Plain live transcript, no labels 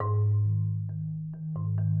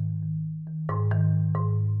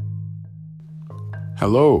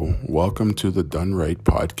Hello, welcome to the Done Right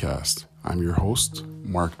podcast. I'm your host,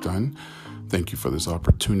 Mark Dunn. Thank you for this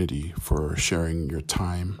opportunity for sharing your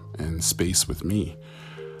time and space with me.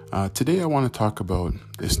 Today I want to talk about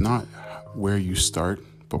it's not where you start,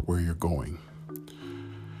 but where you're going.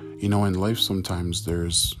 You know, in life sometimes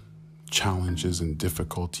there's challenges and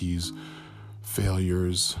difficulties,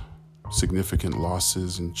 failures, significant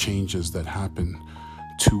losses and changes that happen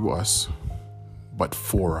to us, but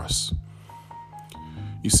for us.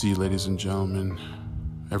 You see, ladies and gentlemen,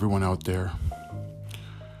 everyone out there,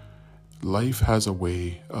 life has a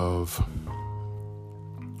way of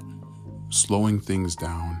slowing things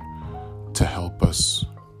down to help us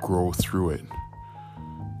grow through it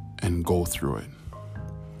and go through it.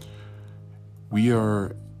 We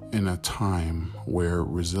are in a time where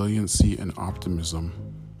resiliency and optimism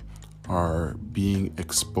are being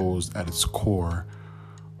exposed at its core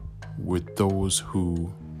with those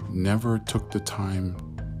who never took the time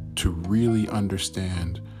to really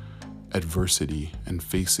understand adversity and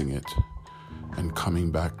facing it and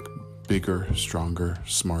coming back bigger, stronger,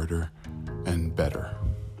 smarter, and better.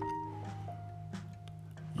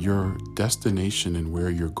 Your destination and where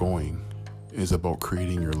you're going is about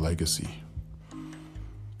creating your legacy.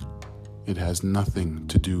 It has nothing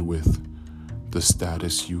to do with the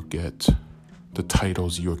status you get, the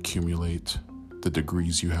titles you accumulate, the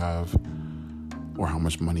degrees you have, or how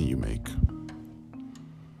much money you make.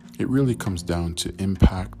 It really comes down to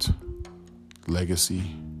impact,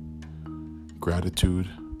 legacy, gratitude,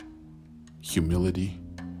 humility,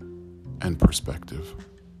 and perspective.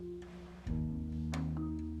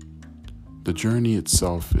 The journey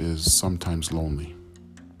itself is sometimes lonely,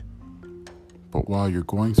 but while you're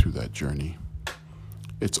going through that journey,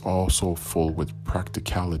 it's also full with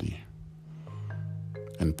practicality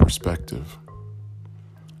and perspective.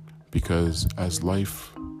 Because as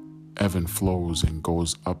life ebbs and flows and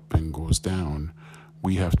goes up and goes down,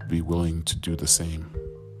 we have to be willing to do the same.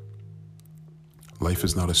 Life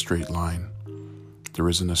is not a straight line. There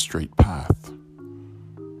isn't a straight path.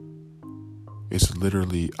 It's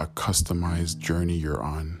literally a customized journey you're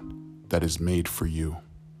on that is made for you.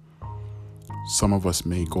 Some of us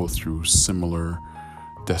may go through similar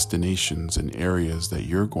destinations and areas that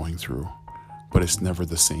you're going through, but it's never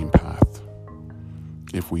the same path.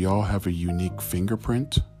 If we all have a unique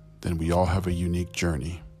fingerprint, then we all have a unique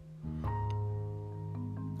journey.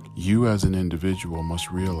 You as an individual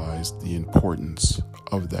must realize the importance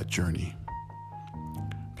of that journey,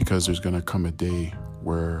 because there's going to come a day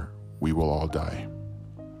where we will all die.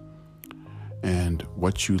 And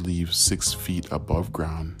what you leave 6 feet above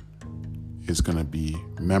ground is going to be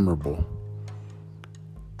memorable.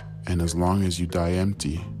 And as long as you die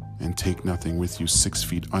empty and take nothing with you 6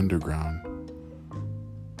 feet underground,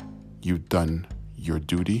 you've done your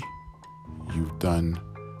duty. You've done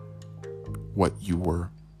what you were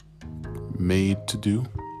made to do.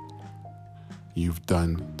 You've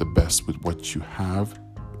done the best with what you have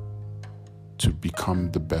to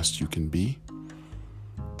become the best you can be.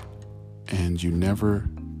 And you never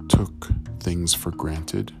took things for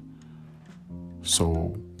granted.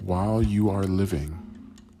 So while you are living,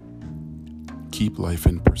 keep life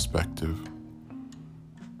in perspective.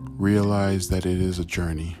 Realize that it is a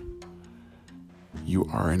journey. You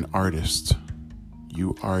are an artist.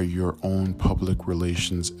 You are your own public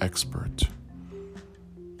relations expert.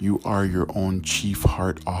 You are your own chief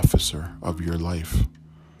heart officer of your life.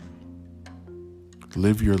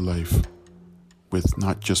 Live your life with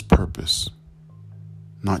not just purpose,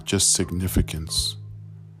 not just significance,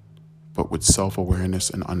 but with self-awareness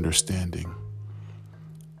and understanding.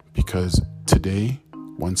 Because today,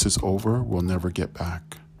 once it's over, we'll never get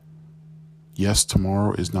back. Yes,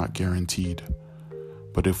 tomorrow is not guaranteed.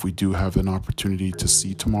 But if we do have an opportunity to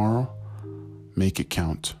see tomorrow, make it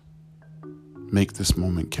count. Make this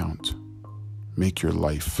moment count. Make your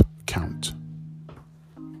life count.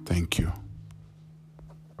 Thank you.